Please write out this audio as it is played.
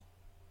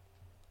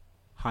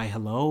Hi,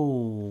 hello.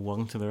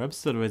 Welcome to the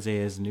episode of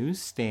Isaiah's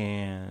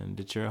Newsstand.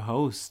 It's your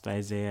host,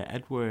 Isaiah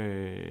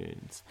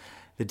Edwards.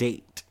 The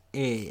date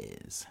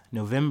is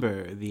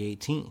November the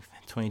 18th,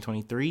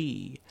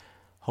 2023.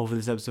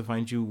 Hopefully this episode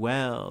finds you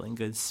well, in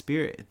good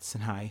spirits,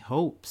 and high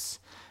hopes.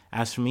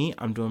 As for me,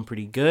 I'm doing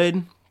pretty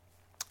good.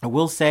 I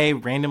will say,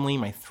 randomly,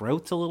 my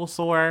throat's a little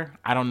sore.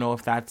 I don't know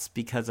if that's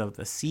because of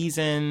the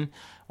season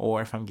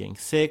or if I'm getting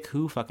sick.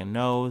 Who fucking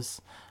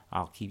knows?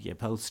 I'll keep you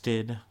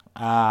posted.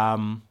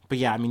 But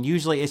yeah, I mean,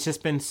 usually it's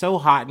just been so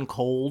hot and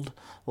cold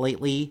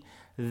lately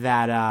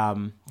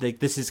that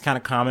this is kind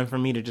of common for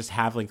me to just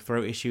have like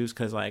throat issues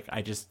because like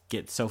I just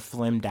get so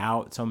phlegmed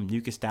out, so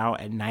mucused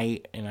out at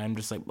night, and I'm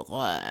just like,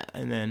 blah,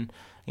 and then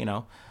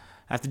I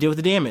have to deal with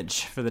the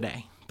damage for the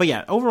day. But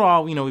yeah,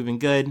 overall, we've been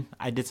good.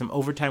 I did some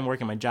overtime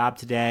work at my job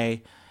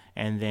today,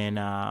 and then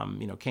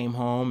came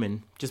home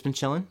and just been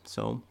chilling.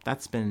 So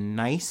that's been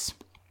nice.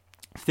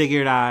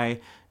 Figured I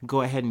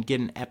go ahead and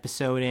get an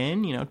episode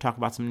in, talk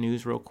about some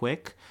news real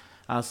quick.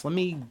 So let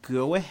me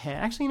go ahead.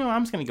 Actually,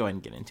 I'm just going to go ahead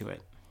and get into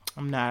it.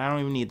 I don't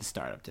even need the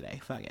startup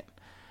today. Fuck it.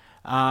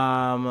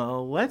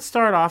 Let's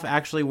start off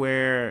actually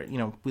where,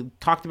 we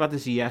talked about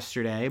this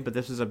yesterday, but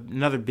this is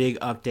another big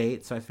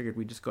update. So I figured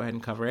we'd just go ahead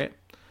and cover it.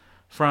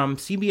 From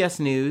CBS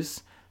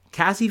News,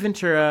 Cassie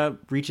Ventura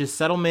reaches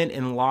settlement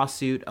in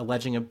lawsuit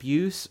alleging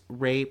abuse,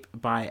 rape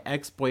by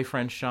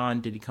ex-boyfriend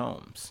Sean Diddy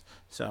Combs.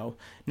 So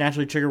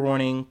naturally trigger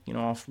warning,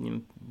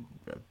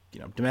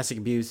 domestic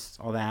abuse,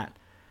 all that.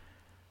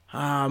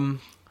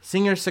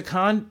 Singer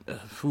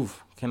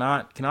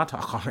cannot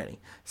talk already.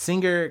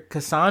 Singer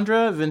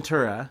Cassandra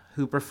Ventura,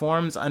 who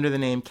performs under the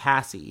name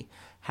Cassie,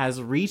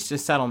 has reached a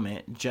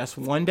settlement just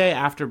one day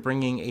after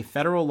bringing a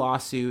federal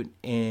lawsuit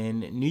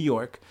in New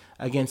York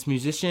against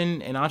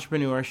musician and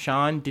entrepreneur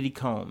Sean Diddy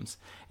Combs,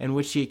 in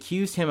which she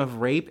accused him of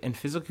rape and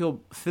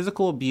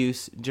physical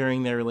abuse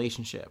during their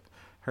relationship.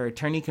 Her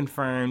attorney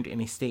confirmed in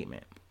a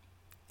statement.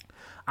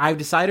 I've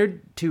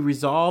decided to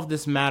resolve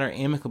this matter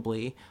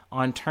amicably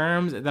on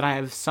terms that I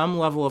have some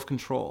level of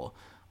control.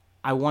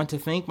 I want to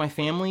thank my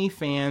family,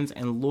 fans,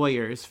 and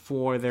lawyers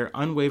for their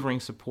unwavering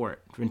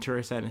support,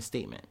 Ventura said in a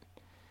statement.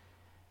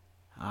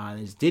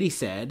 As Diddy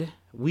said,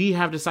 we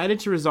have decided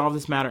to resolve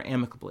this matter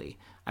amicably.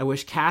 I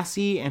wish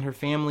Cassie and her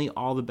family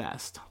all the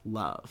best.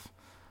 Love.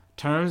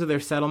 Terms of their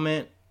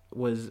settlement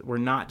were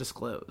not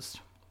disclosed.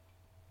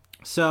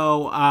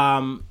 So,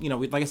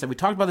 like I said, we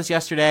talked about this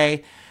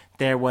yesterday.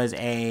 There was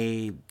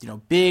a,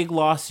 big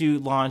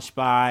lawsuit launched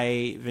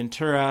by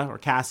Ventura, or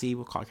Cassie.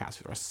 We'll call it Cassie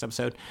for the rest of this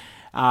episode.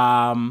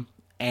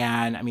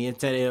 And, I mean,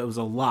 it said it was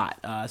a lot.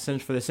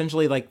 For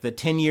essentially, like, the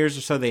 10 years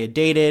or so they had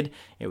dated,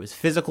 it was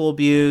physical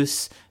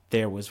abuse.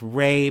 There was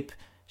rape.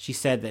 She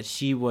said that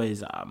she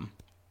was,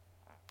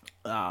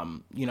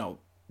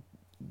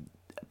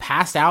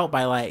 passed out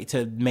by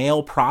to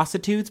male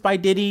prostitutes by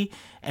Diddy,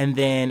 and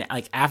then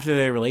after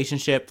their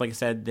relationship, like I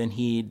said, then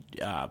he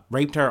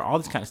raped her, all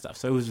this kind of stuff.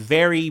 So it was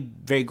very,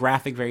 very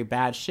graphic, very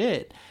bad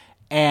shit.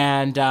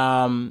 And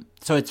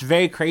so it's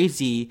very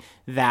crazy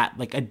that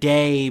a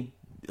day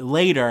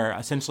later,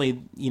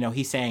 essentially,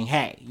 he's saying,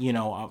 hey,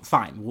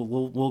 fine,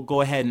 we'll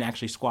go ahead and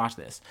actually squash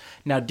this.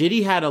 Now,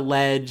 Diddy had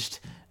alleged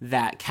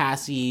that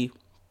Cassie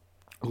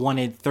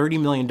wanted $30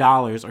 million,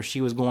 or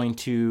she was going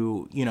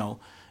to,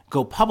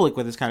 go public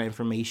with this kind of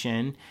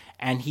information,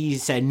 and he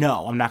said,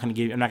 no, I'm not going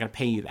to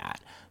pay you that.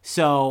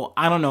 So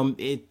I don't know.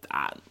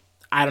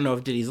 I don't know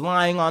if Diddy's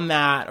lying on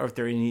that, or if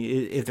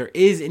there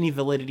is any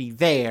validity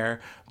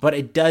there, but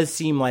it does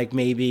seem like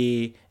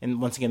maybe,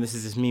 and once again, this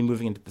is just me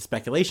moving into the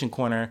speculation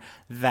corner,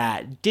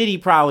 that Diddy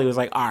probably was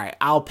like, all right,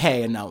 I'll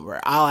pay a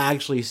number.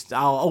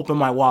 I'll open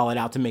my wallet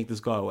out to make this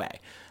go away.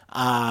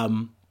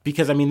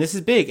 Because I mean, this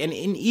is big. And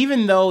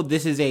even though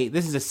this is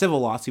a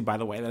civil lawsuit, by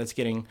the way, that it's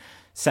getting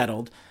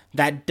settled,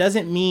 that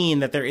doesn't mean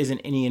that there isn't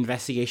any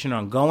investigation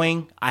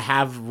ongoing. I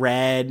have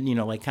read,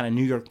 kind of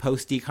New York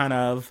Posty kind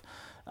of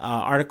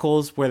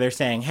articles where they're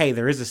saying, hey,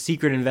 there is a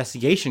secret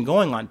investigation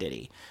going on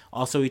Diddy.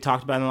 Also, we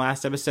talked about in the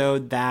last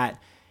episode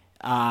that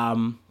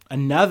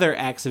another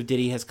ex of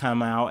Diddy has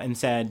come out and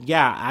said,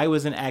 yeah, I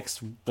was an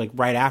ex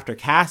right after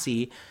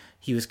Cassie.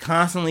 He was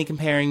constantly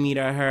comparing me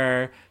to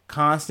her,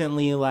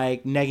 constantly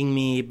negging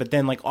me, but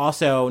then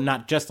also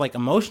not just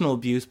emotional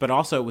abuse, but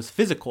also it was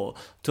physical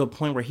to a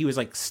point where he was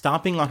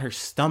stomping on her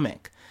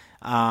stomach.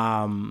 So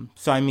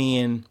I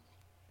mean,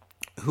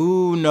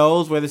 who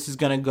knows where this is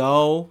going to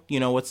go?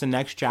 What's the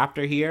next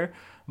chapter here?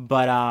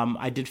 But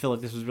I did feel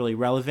like this was really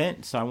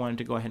relevant, so I wanted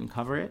to go ahead and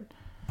cover it.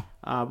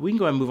 We can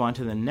go ahead and move on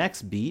to the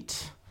next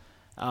beat.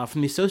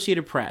 From the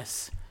Associated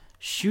Press.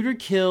 Shooter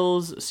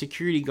kills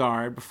security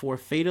guard before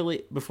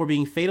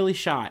being fatally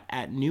shot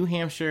at New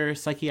Hampshire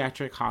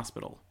Psychiatric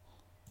Hospital.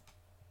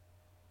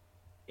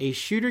 A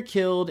shooter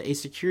killed a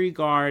security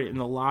guard in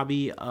the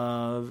lobby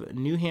of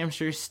New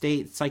Hampshire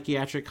State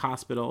Psychiatric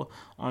Hospital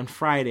on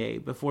Friday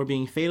before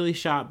being fatally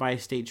shot by a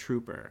state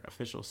trooper,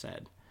 officials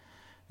said.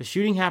 The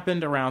shooting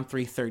happened around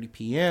 3:30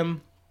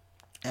 p.m.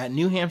 at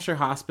New Hampshire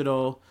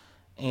Hospital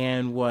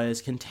and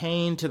was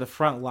contained to the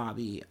front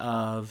lobby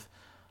of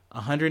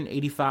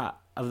 185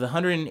 of the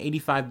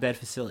 185-bed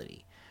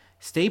facility.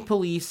 State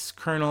Police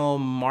Colonel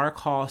Mark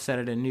Hall said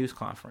at a news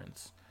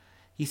conference.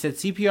 He said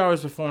CPR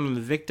was performed on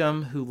the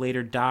victim, who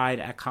later died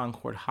at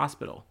Concord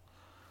Hospital.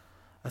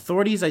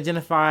 Authorities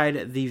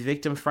identified the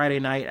victim Friday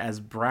night as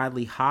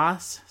Bradley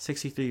Haas,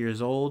 63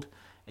 years old,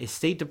 a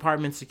State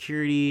Department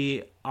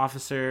security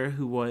officer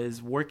who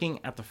was working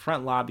at the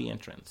front lobby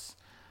entrance.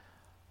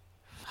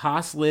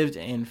 Haas lived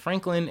in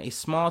Franklin, a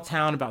small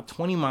town about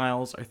 20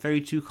 miles or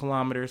 32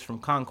 kilometers from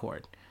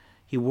Concord.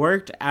 He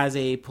worked as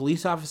a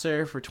police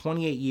officer for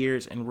 28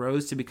 years and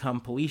rose to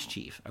become police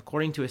chief,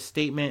 according to a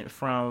statement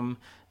from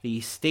the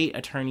State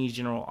Attorney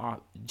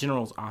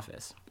General's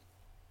office.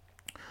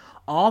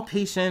 All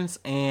patients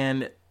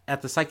and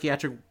at the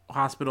psychiatric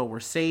hospital were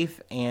safe,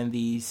 and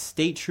the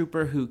state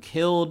trooper who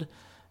killed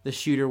the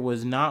shooter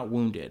was not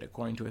wounded,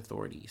 according to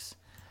authorities.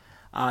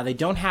 They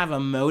don't have a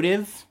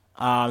motive.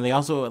 They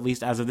also, at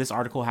least as of this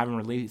article, haven't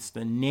released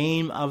the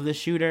name of the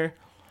shooter.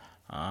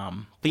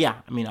 But yeah,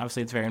 I mean,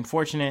 obviously it's very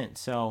unfortunate.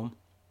 So,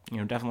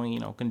 definitely,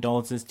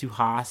 condolences to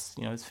Haas,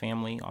 his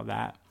family, all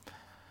that.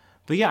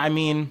 But yeah, I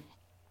mean,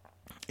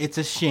 it's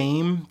a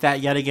shame that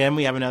yet again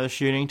we have another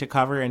shooting to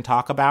cover and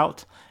talk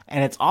about.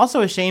 And it's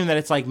also a shame that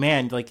it's like,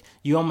 man, like,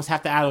 you almost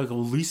have to add, like, at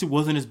least it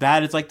wasn't as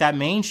bad as, like, that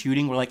Maine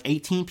shooting where, like,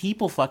 18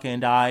 people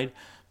fucking died.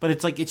 But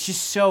it's, like, it's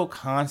just so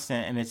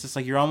constant. And it's just,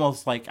 like, you're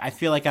almost, like, I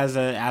feel like as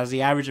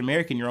the average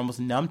American, you're almost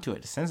numb to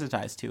it,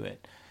 desensitized to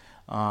it.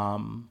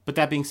 But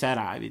that being said,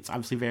 it's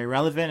obviously very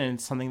relevant, and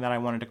it's something that I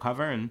wanted to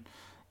cover. And,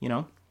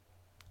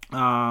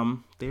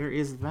 there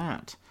is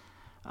that.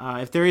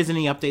 If there is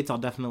any updates, I'll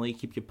definitely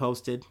keep you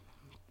posted.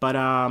 But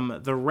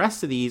the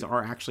rest of these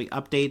are actually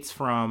updates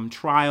from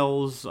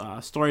trials,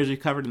 stories we've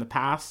covered in the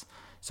past.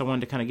 So I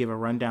wanted to kind of give a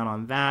rundown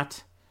on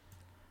that.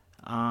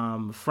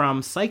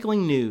 From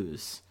Cycling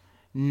News,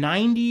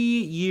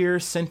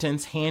 90-year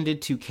sentence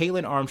handed to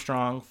Caitlin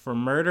Armstrong for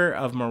murder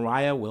of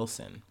Mariah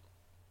Wilson.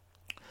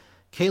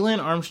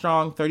 Caitlin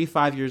Armstrong,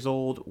 35 years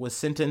old, was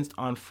sentenced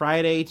on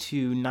Friday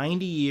to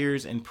 90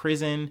 years in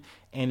prison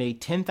and a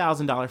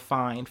 $10,000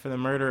 fine for the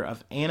murder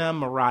of Anna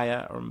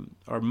Mariah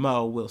or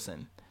Mo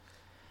Wilson.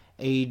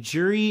 A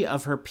jury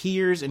of her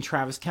peers in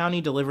Travis County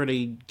delivered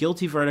a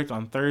guilty verdict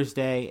on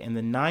Thursday in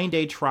the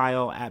 9-day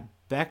trial at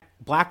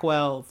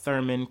Blackwell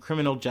Thurman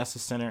Criminal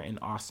Justice Center in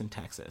Austin,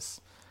 Texas.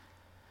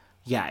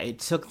 Yeah, it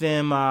took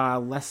them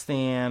less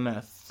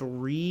than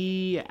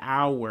 3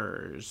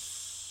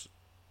 hours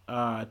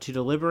to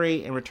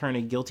deliberate and return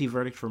a guilty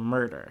verdict for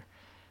murder.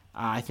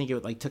 I think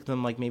it took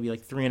them maybe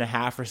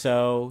 3.5 or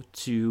so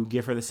to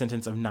give her the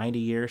sentence of 90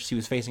 years. She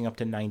was facing up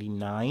to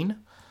 99.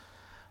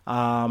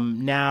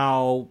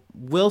 Now,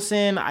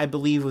 Wilson, I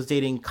believe, was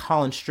dating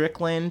Colin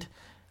Strickland.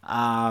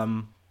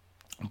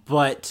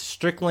 But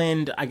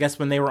Strickland, I guess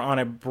when they were on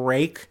a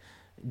break,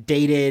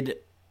 dated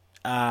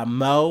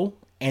Mo.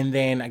 And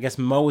then I guess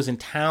Mo was in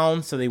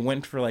town, so they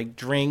went for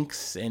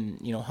drinks and,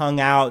 hung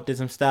out, did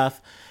some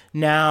stuff.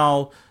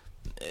 Now,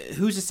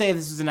 who's to say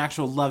this is an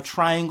actual love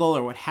triangle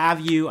or what have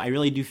you? I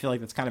really do feel like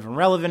that's kind of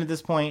irrelevant at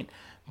this point.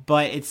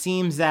 But it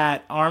seems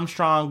that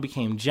Armstrong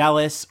became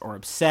jealous or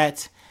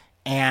upset.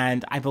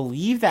 And I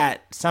believe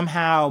that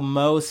somehow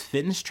Mo's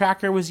fitness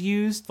tracker was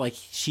used.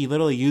 She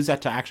literally used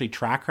that to actually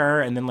track her.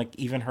 And then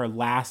even her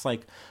last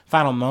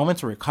final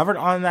moments were recorded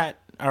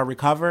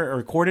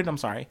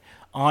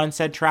on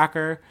said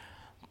tracker.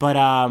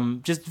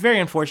 But just very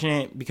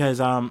unfortunate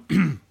because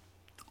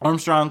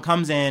Armstrong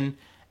comes in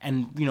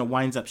and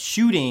winds up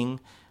shooting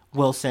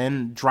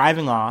Wilson,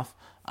 driving off.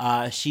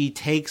 She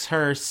takes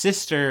her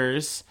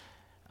sister's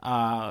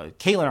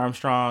Caitlin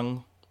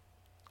Armstrong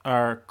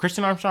or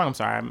Kristen Armstrong. I'm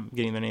sorry, I'm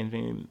getting their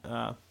names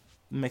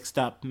messed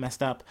up.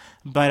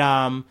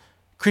 But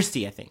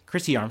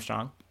Christy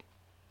Armstrong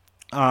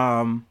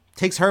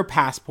takes her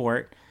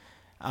passport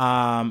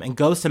and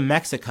goes to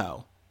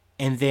Mexico.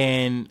 And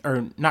then,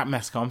 or not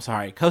Mexico, I'm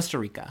sorry, Costa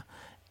Rica,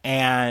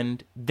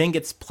 and then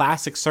gets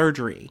plastic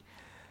surgery,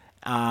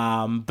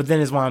 but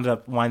then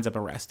winds up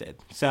arrested.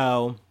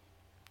 So,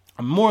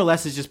 more or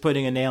less is just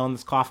putting a nail in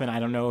this coffin. I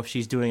don't know if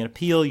she's doing an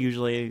appeal.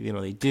 Usually,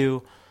 they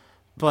do.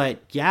 But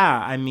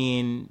yeah, I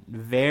mean,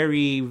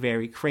 very,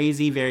 very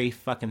crazy, very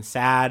fucking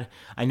sad.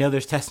 I know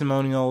there's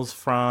testimonials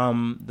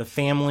from the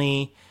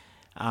family,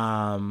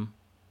 and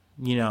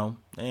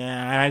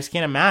I just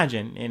can't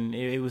imagine. And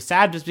it was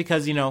sad just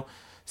because,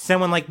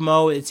 someone like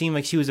Mo, it seemed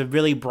like she was a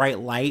really bright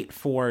light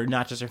for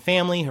not just her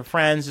family, her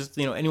friends, just,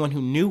 anyone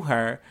who knew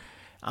her.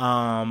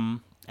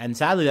 And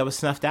sadly, that was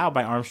snuffed out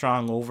by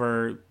Armstrong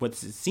over what's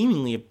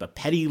seemingly a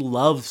petty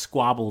love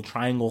squabble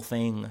triangle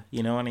thing.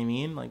 You know what I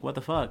mean? What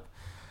the fuck?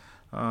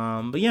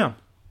 But yeah,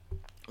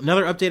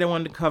 another update I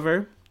wanted to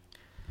cover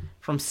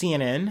from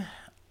CNN.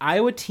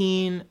 Iowa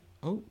teen...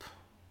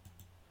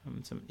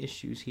 having some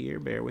issues here.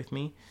 Bear with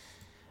me.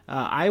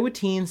 Iowa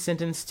teen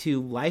sentenced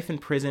to life in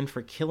prison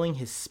for killing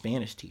his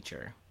Spanish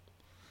teacher.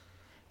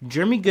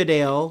 Jeremy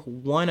Goodale,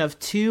 one of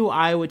 2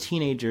 Iowa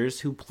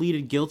teenagers who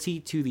pleaded guilty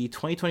to the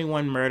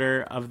 2021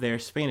 murder of their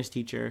Spanish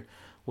teacher,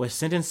 was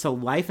sentenced to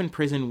life in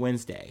prison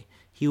Wednesday.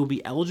 He will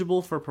be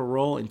eligible for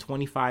parole in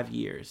 25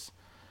 years.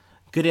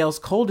 Goodale's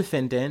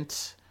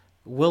co-defendant,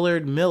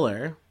 Willard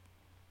Miller,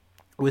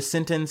 was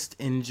sentenced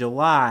in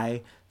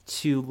July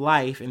to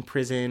life in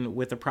prison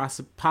with the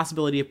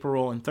possibility of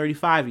parole in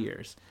 35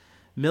 years.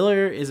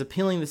 Miller is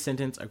appealing the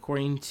sentence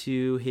according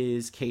to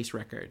his case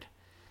record.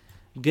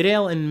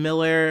 Goodale and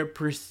Miller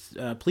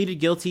pleaded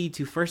guilty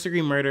to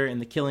first-degree murder in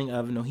the killing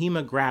of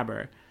Nohema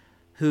Grabber,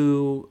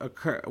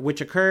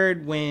 which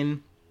occurred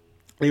when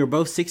they were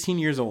both 16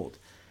 years old.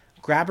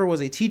 Grabber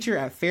was a teacher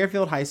at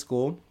Fairfield High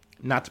School,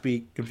 not to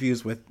be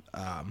confused with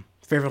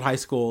Fairfield High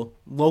School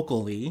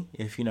locally,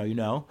 if you know, you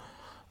know,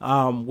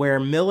 where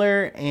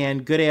Miller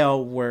and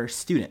Goodale were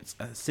students,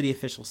 a city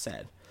official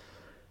said.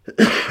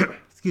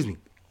 Excuse me.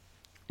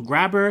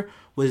 Grabber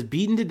was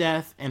beaten to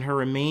death, and her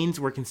remains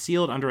were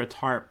concealed under a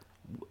tarp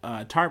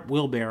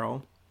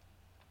wheelbarrow,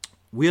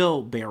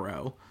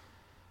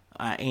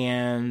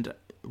 and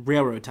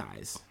railroad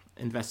ties,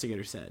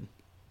 investigators said.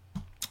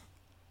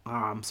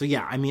 So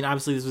yeah, I mean,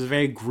 obviously this was a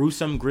very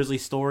gruesome, grisly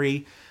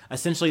story.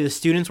 Essentially, the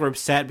students were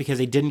upset because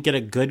they didn't get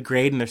a good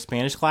grade in their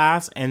Spanish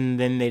class, and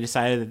then they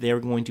decided that they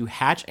were going to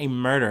hatch a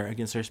murder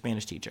against their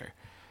Spanish teacher.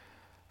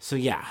 So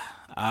yeah,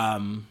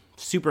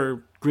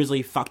 super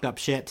grisly, fucked up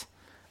shit.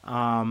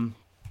 But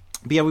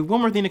yeah, we have one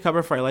more thing to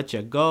cover before I let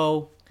you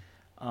go.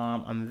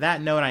 On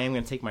that note, I am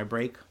going to take my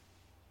break.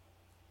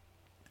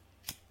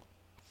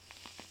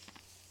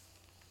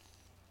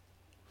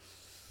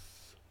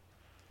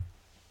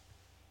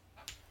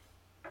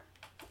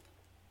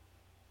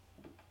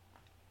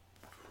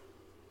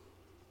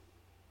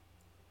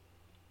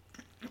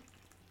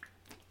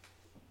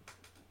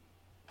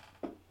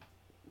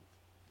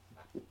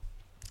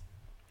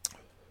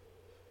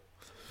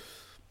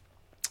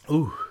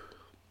 Ooh.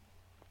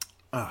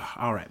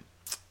 All right.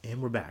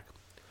 And we're back.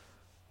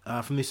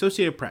 From the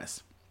Associated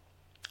Press.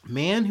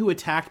 Man who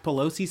attacked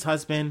Pelosi's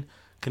husband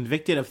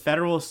convicted of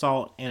federal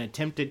assault and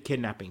attempted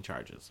kidnapping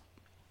charges.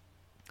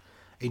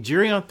 A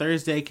jury on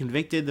Thursday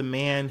convicted the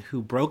man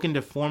who broke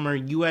into former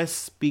U.S.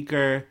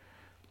 Speaker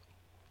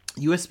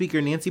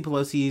Nancy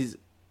Pelosi's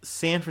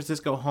San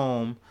Francisco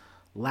home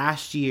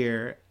last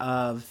year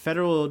of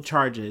federal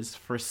charges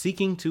for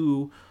seeking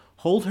to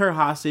hold her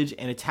hostage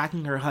and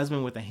attacking her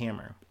husband with a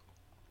hammer.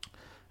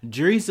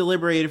 Juries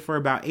deliberated for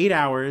about 8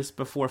 hours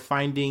before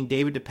finding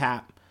David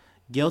DePape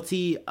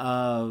guilty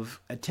of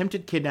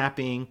attempted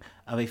kidnapping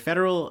of a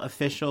federal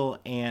official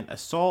and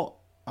assault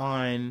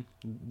on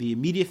the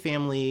immediate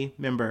family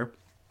member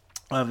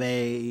of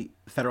a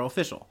federal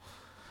official.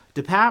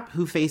 DePape,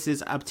 who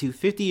faces up to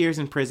 50 years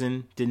in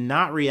prison, did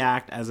not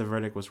react as the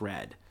verdict was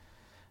read.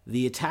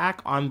 The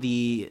attack on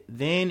the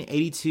then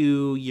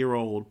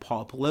 82-year-old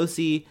Paul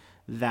Pelosi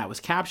that was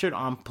captured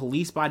on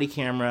police body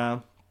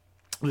camera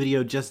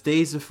video just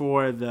days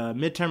before the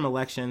midterm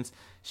elections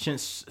sent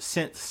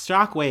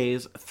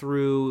shockwaves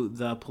through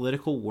the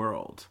political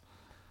world.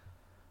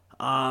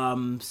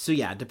 So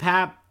yeah,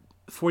 DePape,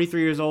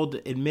 43 years old,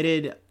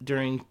 admitted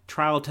during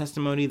trial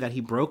testimony that he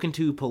broke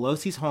into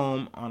Pelosi's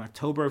home on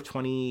October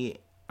 28,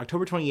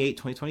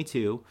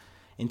 2022,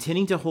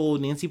 intending to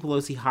hold Nancy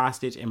Pelosi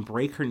hostage and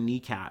break her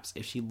kneecaps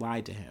if she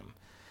lied to him.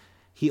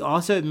 He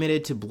also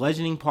admitted to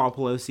bludgeoning Paul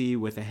Pelosi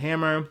with a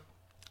hammer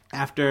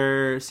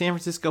after San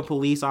Francisco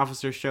police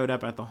officers showed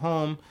up at the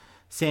home,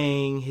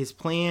 saying his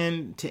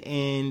plan to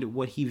end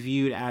what he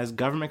viewed as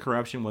government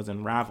corruption was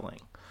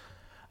unraveling.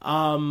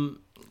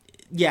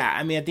 Yeah,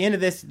 I mean, at the end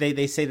of this,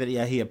 they say that,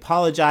 yeah, he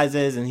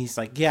apologizes, and he's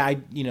like, yeah,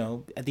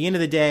 at the end of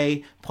the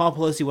day, Paul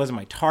Pelosi wasn't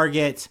my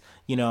target.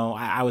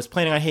 I was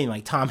planning on hitting,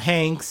 like, Tom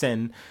Hanks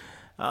and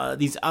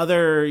these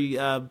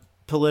other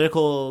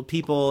political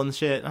people and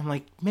shit. I'm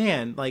like,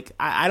 man, like,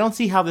 I don't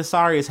see how this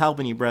sorry is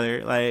helping you,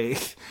 brother.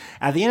 Like,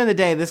 at the end of the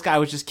day, this guy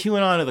was just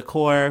QAnon to the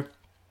core.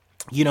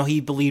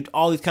 He believed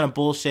all these kind of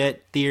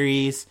bullshit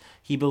theories.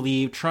 He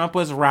believed Trump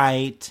was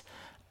right.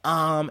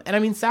 And I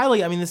mean,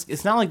 sadly,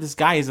 it's not like this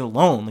guy is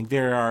alone. Like,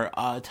 there are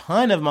a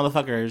ton of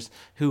motherfuckers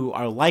who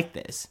are like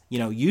this.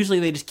 Usually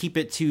they just keep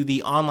it to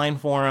the online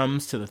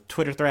forums, to the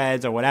Twitter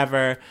threads or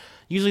whatever.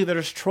 Usually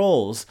there's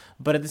trolls.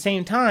 But at the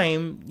same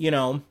time,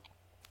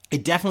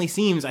 it definitely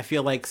seems, I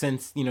feel like,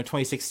 since,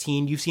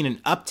 2016, you've seen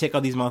an uptick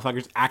of these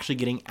motherfuckers actually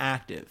getting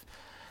active.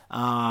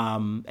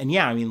 And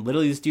yeah, I mean,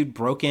 literally this dude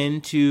broke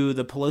into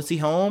the Pelosi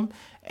home,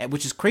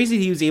 which is crazy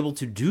he was able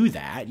to do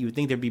that. You would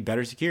think there'd be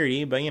better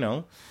security, but,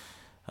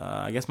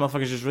 I guess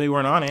motherfuckers just really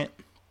weren't on it.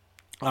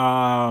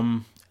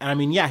 And I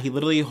mean, yeah, he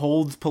literally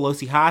holds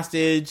Pelosi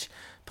hostage.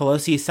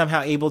 Pelosi is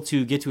somehow able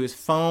to get to his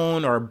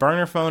phone or a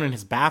burner phone in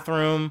his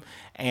bathroom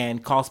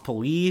and calls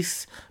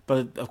police.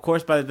 But of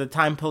course, by the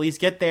time police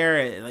get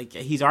there, like,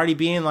 he's already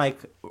being like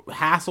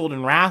hassled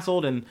and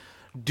rassled, and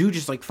dude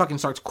just like fucking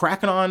starts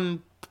cracking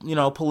on,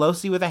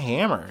 Pelosi with a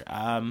hammer.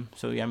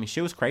 So yeah, I mean,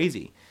 shit was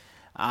crazy.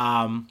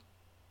 I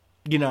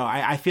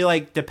feel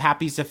like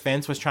DePape's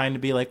defense was trying to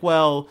be like,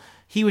 well,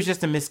 he was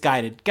just a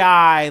misguided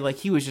guy. Like,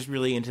 he was just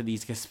really into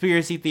these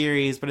conspiracy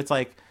theories. But it's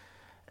like,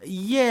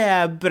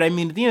 Yeah, but I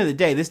mean, at the end of the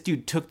day, this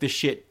dude took the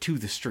shit to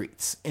the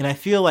streets. And I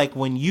feel like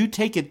when you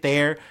take it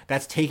there,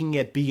 that's taking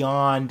it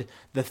beyond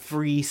the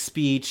free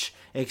speech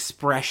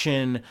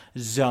expression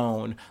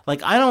zone.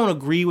 Like, I don't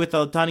agree with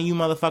a ton of you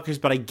motherfuckers,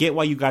 but I get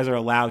why you guys are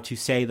allowed to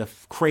say the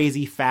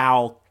crazy,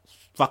 foul,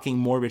 fucking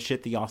morbid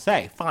shit that y'all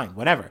say. Fine,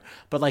 whatever.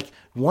 But, like,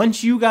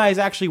 once you guys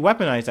actually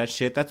weaponize that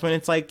shit, that's when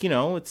it's like,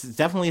 it's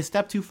definitely a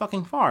step too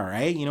fucking far,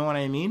 right? You know what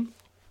I mean?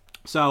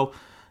 So,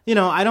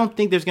 I don't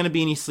think there's going to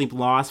be any sleep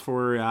lost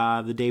for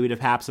the David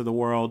DePapes of the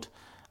world.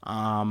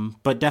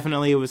 But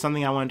definitely it was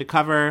something I wanted to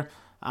cover.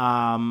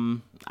 I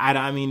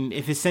mean,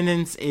 if his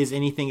sentence is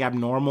anything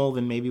abnormal,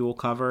 then maybe we'll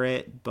cover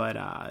it. But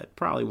it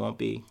probably won't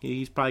be.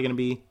 He's probably going to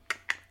be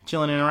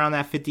chilling in around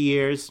that 50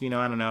 years. I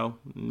don't know.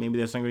 Maybe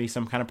there's going to be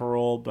some kind of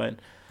parole. But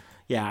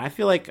yeah, I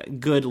feel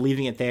like good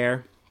leaving it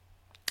there.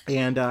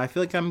 And I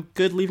feel like I'm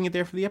good leaving it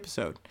there for the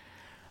episode.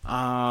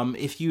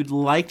 If you'd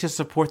like to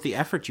support the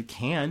effort, you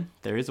can.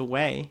 There is a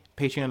way.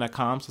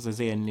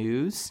 Patreon.com/Isaiah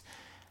News.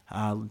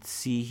 Let's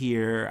see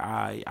here.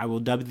 I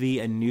will dub thee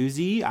a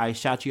newsie. I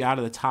shout you out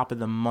at the top of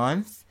the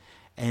month.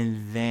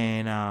 And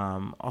then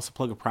also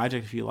plug a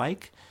project if you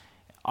like.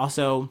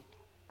 Also,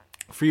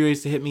 free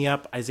ways to hit me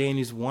up,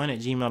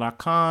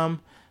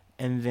 IsaiahNews1@gmail.com.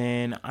 And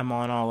then I'm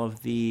on all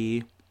of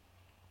the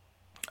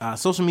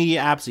social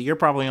media apps that you're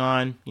probably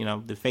on.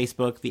 The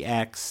Facebook, the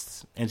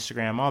X,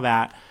 Instagram, all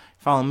that.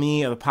 Follow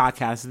me or the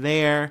podcast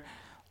there.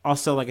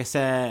 Also, like I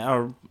said,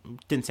 or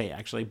didn't say it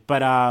actually,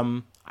 but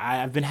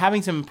I've been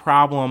having some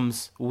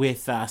problems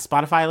with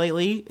Spotify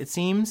lately, it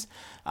seems.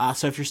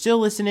 So if you're still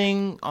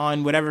listening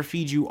on whatever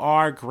feed you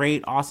are,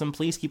 great, awesome.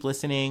 Please keep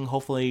listening.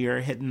 Hopefully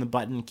you're hitting the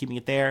button and keeping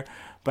it there.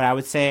 But I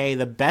would say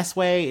the best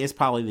way is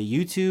probably the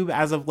YouTube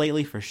as of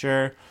lately for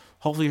sure.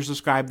 Hopefully you're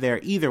subscribed there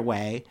either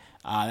way.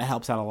 That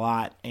helps out a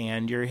lot.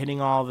 And you're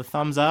hitting all the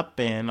thumbs up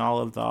and all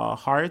of the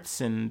hearts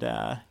and,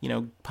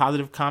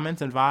 positive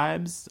comments and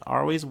vibes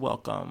are always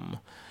welcome.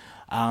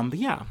 But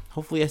yeah,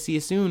 hopefully I see you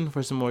soon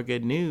for some more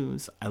good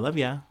news. I love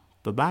ya.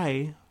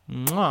 Bye-bye.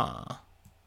 Mwah.